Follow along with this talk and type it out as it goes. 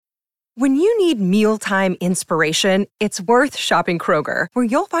When you need mealtime inspiration, it's worth shopping Kroger, where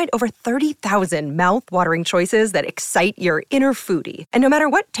you'll find over 30,000 mouth-watering choices that excite your inner foodie. And no matter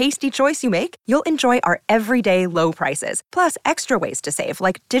what tasty choice you make, you'll enjoy our everyday low prices, plus extra ways to save,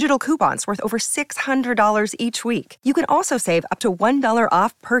 like digital coupons worth over $600 each week. You can also save up to $1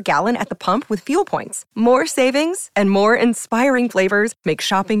 off per gallon at the pump with fuel points. More savings and more inspiring flavors make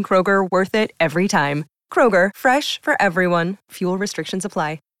shopping Kroger worth it every time. Kroger, fresh for everyone. Fuel restrictions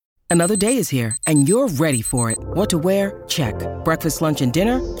apply. Another day is here, and you're ready for it. What to wear? Check. Breakfast, lunch, and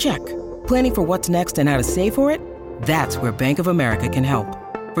dinner? Check. Planning for what's next and how to save for it? That's where Bank of America can help.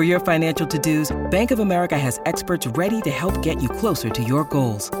 For your financial to-dos, Bank of America has experts ready to help get you closer to your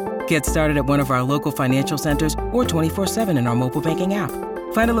goals. Get started at one of our local financial centers or 24/7 in our mobile banking app.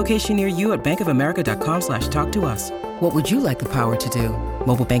 Find a location near you at bankofamerica.com/talktous. What would you like the power to do?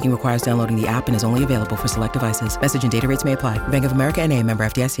 Mobile banking requires downloading the app and is only available for select devices. Message and data rates may apply. Bank of America N.A., member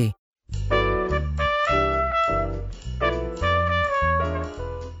FDIC.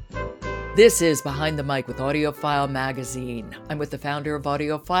 This is Behind the Mic with AudioFile Magazine. I'm with the founder of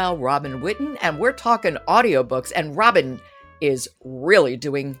AudioFile, Robin Whitten, and we're talking audiobooks. And Robin is really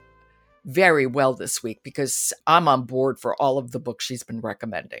doing very well this week because I'm on board for all of the books she's been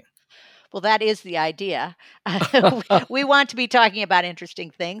recommending. Well, that is the idea. We want to be talking about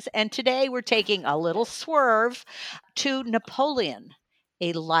interesting things. And today we're taking a little swerve to Napoleon,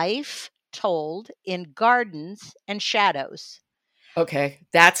 A Life Told in Gardens and Shadows. Okay,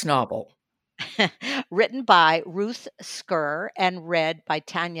 that's novel. Written by Ruth Skur and read by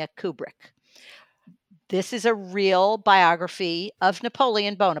Tanya Kubrick. This is a real biography of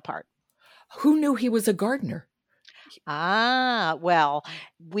Napoleon Bonaparte. Who knew he was a gardener? Well,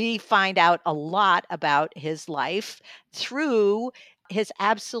 we find out a lot about his life through his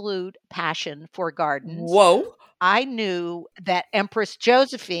absolute passion for gardens. Whoa. I knew that Empress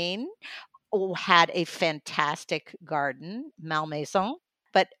Josephine had a fantastic garden, Malmaison,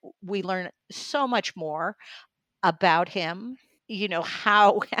 but we learn so much more about him. You know,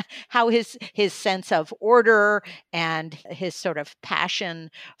 how his sense of order and his sort of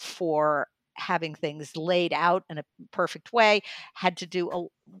passion for having things laid out in a perfect way had to do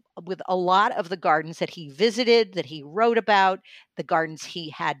with a lot of the gardens that he visited, that he wrote about, the gardens he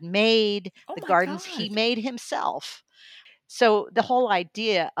had made, the gardens he made himself. So the whole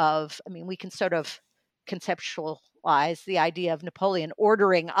idea of, we can sort of conceptualize the idea of Napoleon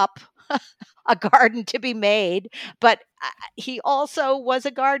ordering up a garden to be made, but he also was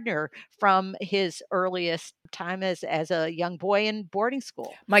a gardener from his earliest time as a young boy in boarding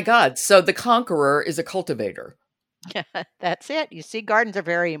school. My God. So the conqueror is a cultivator. That's it. You see, gardens are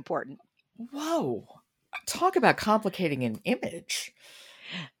very important. Whoa. Talk about complicating an image.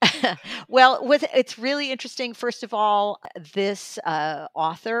 Well, it's really interesting. First of all, this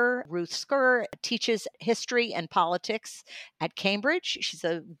author, Ruth Skur, teaches history and politics at Cambridge. She's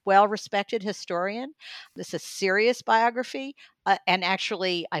a well-respected historian. This is a serious biography. And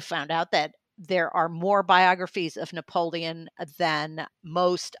actually, I found out that there are more biographies of Napoleon than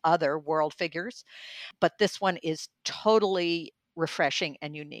most other world figures. But this one is totally refreshing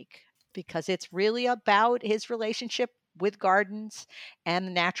and unique because it's really about his relationship with gardens and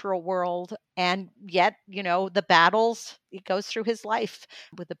the natural world. And yet, the battles, it goes through his life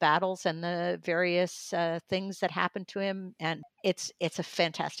with the battles and the various things that happened to him. And it's a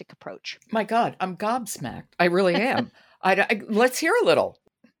fantastic approach. My God, I'm gobsmacked. I really am. Let's hear a little.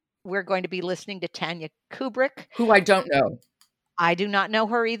 We're going to be listening to Tanya Kubrick. Who I don't know. I do not know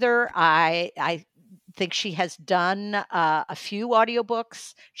her either. I think she has done a few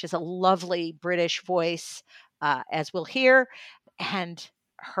audiobooks. She has a lovely British voice, as we'll hear, and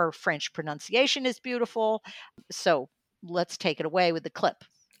her French pronunciation is beautiful. So let's take it away with the clip.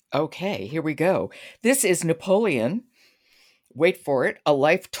 Okay, here we go. This is Napoleon. Wait for it. A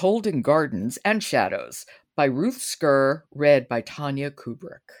Life Told in Gardens and Shadows by Ruth Skur, read by Tanya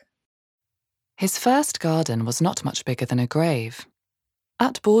Kubrick. His first garden was not much bigger than a grave.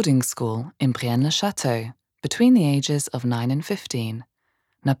 At boarding school in Brienne-le-Château, between the ages of 9 and 15,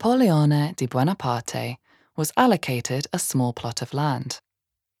 Napoleone di Buonaparte was allocated a small plot of land.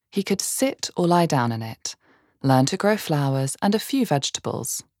 He could sit or lie down in it, learn to grow flowers and a few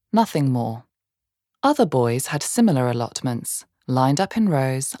vegetables, nothing more. Other boys had similar allotments, lined up in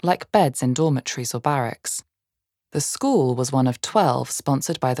rows like beds in dormitories or barracks. The school was one of 12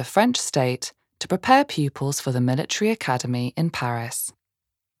 sponsored by the French state to prepare pupils for the military academy in Paris.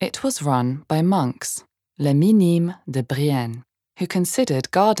 It was run by monks, les Minimes de Brienne, who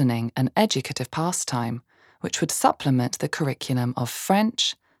considered gardening an educative pastime, which would supplement the curriculum of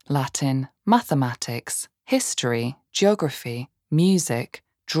French, Latin, mathematics, history, geography, music,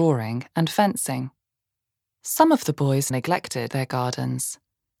 drawing, and fencing. Some of the boys neglected their gardens,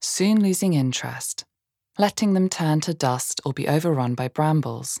 soon losing interest, letting them turn to dust or be overrun by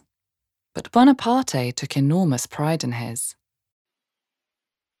brambles. But Bonaparte took enormous pride in his.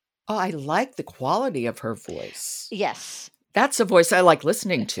 Oh, I like the quality of her voice. Yes. That's a voice I like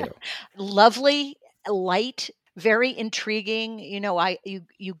listening to. Lovely, light, very intriguing.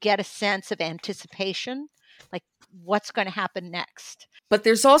 You get a sense of anticipation, like what's going to happen next. But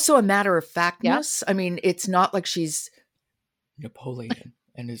there's also a matter of factness. I mean, it's not like she's Napoleon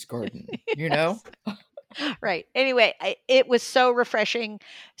and his garden, you know? Right. Anyway, it was so refreshing,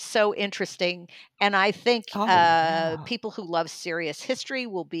 so interesting. And I think people who love serious history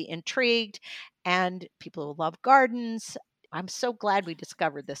will be intrigued, and people who love gardens. I'm so glad we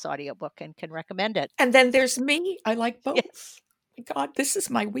discovered this audiobook and can recommend it. And then there's me. I like both. Yes. My God, this is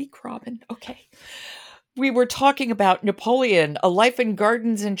my week, Robin. Okay. We were talking about Napoleon, A Life in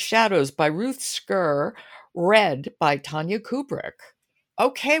Gardens and Shadows by Ruth Skur, read by Tanya Kubrick.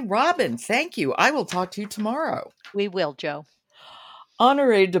 Okay, Robin, thank you. I will talk to you tomorrow. We will, Joe.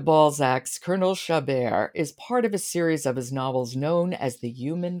 Honoré de Balzac's Colonel Chabert is part of a series of his novels known as the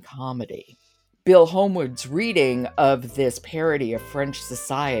Human Comedy. Bill Homewood's reading of this parody of French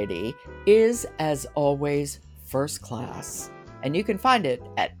society is, as always, first class. And you can find it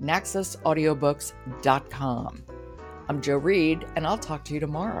at naxosaudiobooks.com. I'm Jo Reed, and I'll talk to you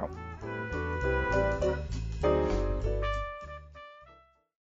tomorrow.